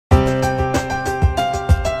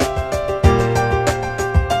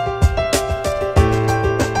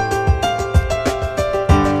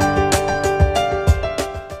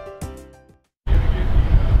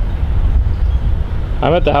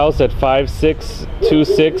I'm at the house at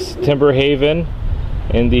 5626 Timber Haven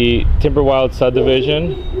in the Timber Wild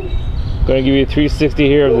subdivision. Going to give you a 360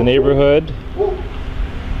 here of the neighborhood.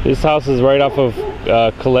 This house is right off of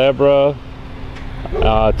Culebra,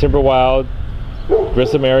 Timber Wild,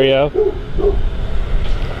 Grissom area.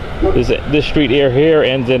 This street here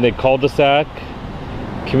ends in a cul-de-sac.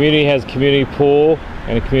 Community has community pool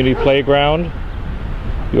and a community playground.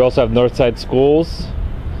 You also have Northside schools.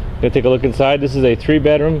 Gonna take a look inside. This is a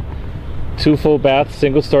 3-bedroom, 2 full bath,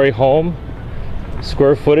 single story home.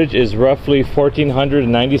 Square footage is roughly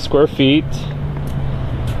 1,490 square feet.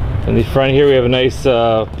 In the front here we have a nice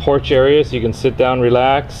porch area so you can sit down,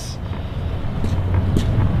 relax.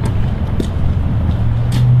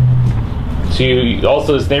 So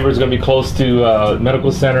also this neighborhood is going to be close to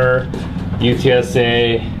medical center,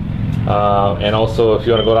 UTSA, and also if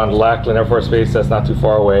you want to go down to Lackland Air Force Base, that's not too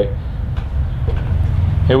far away.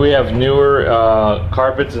 Here we have newer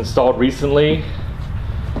carpets installed recently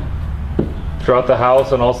throughout the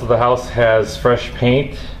house, and also the house has fresh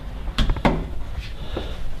paint.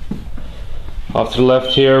 Off to the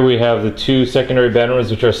left here we have the 2 secondary bedrooms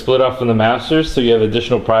which are split off from the masters, so you have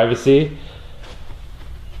additional privacy.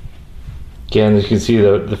 Again, as you can see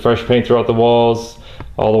the fresh paint throughout the walls.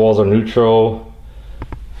 All the walls are neutral.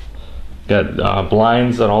 Got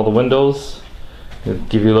blinds on all the windows. I'll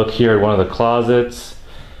give you a look here at one of the closets.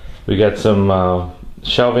 We got some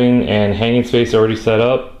shelving and hanging space already set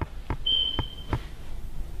up.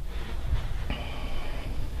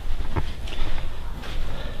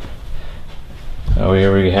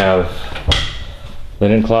 Here we have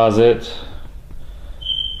linen closet.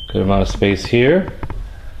 Good amount of space here.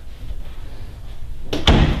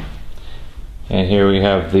 And here we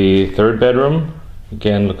have the 3rd bedroom.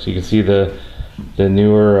 Again, looks, you can see the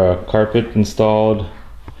newer carpet installed.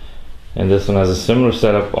 And this one has a similar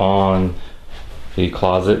setup on the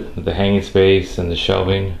closet, with the hanging space and the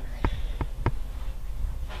shelving.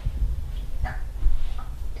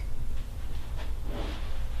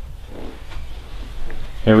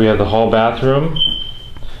 Here we have the hall bathroom.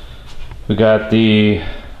 We got the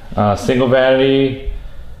single vanity.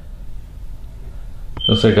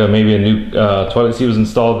 Looks like maybe a new toilet seat was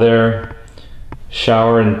installed there.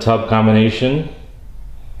 Shower and tub combination.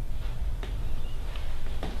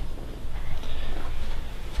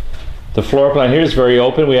 The floor plan here is very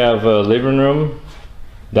open. We have a living room,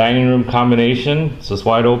 dining room combination, so it's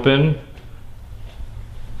wide open.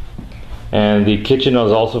 And the kitchen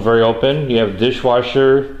is also very open. You have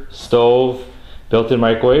dishwasher, stove, built-in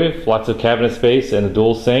microwave, lots of cabinet space, and the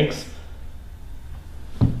dual sinks.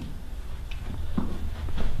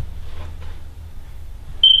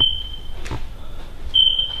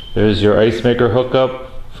 There's your ice maker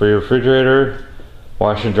hookup for your refrigerator,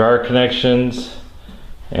 washer and dryer connections,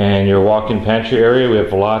 and your walk-in pantry area. We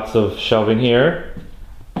have lots of shelving here.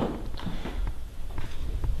 I'm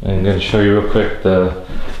going to show you real quick the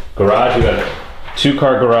garage. We got a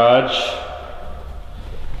 2-car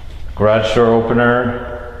garage door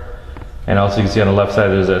opener, and also you can see on the left side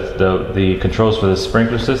there's the controls for the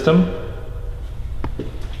sprinkler system.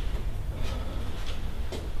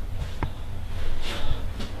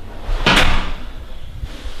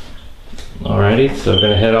 Alrighty, so we're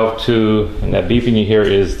going to head out to, and that beeping you hear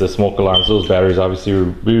is the smoke alarms. Those batteries obviously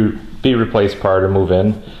will be replaced prior to move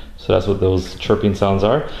in. So that's what those chirping sounds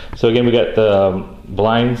are. So again, we got the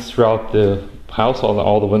blinds throughout the house,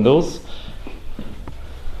 all the windows.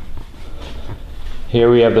 Here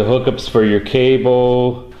we have the hookups for your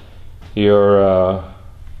cable, your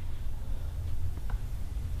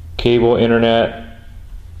cable, internet,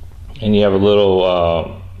 and you have a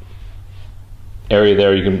little area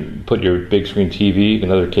there you can put your big screen TV,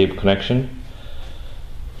 another cable connection.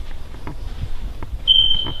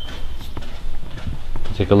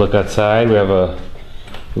 Take a look outside. We have a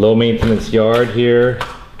low maintenance yard here.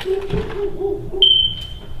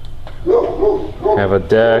 Have a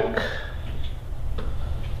deck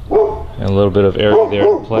and a little bit of area there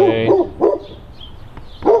to play.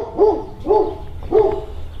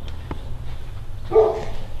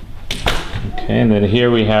 Okay, and then here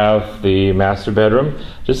we have the master bedroom.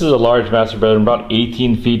 This is a large master bedroom, about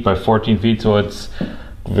 18 feet by 14 feet, so it's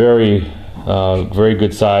very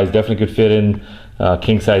good size. Definitely could fit in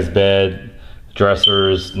king size bed,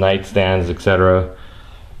 dressers, nightstands, etc.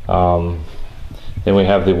 Then we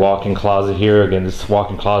have the walk-in closet here. Again, this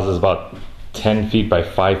walk-in closet is about 10 feet by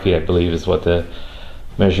 5 feet, I believe, is what the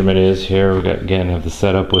measurement is here. We got, again, have the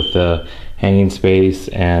setup with the hanging space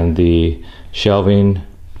and the shelving.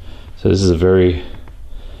 So this is a very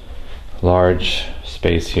large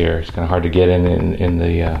space here. It's kind of hard to get in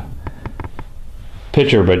the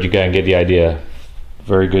picture, but you can get the idea.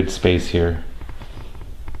 Very good space here.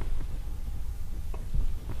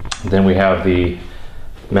 Then we have the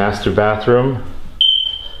master bathroom.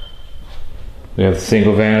 We have the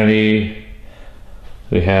single vanity.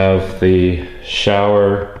 We have the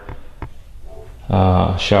shower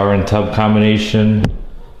and tub combination.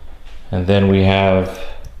 And then we have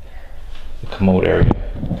the commode area.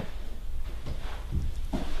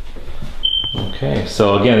 Okay,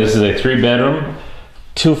 so again, this is a 3-bedroom,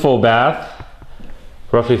 2 full bath,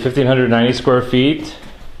 roughly 1,590 square feet.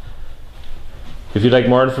 If you'd like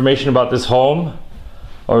more information about this home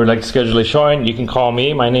or would like to schedule a showing, you can call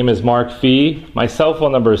me. My name is Mark Fee. My cell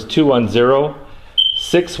phone number is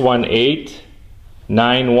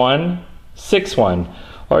 210-618-9161.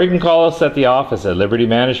 Or you can call us at the office at Liberty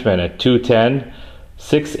Management at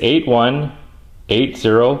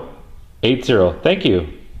 210-681-8080. Thank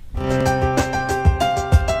you.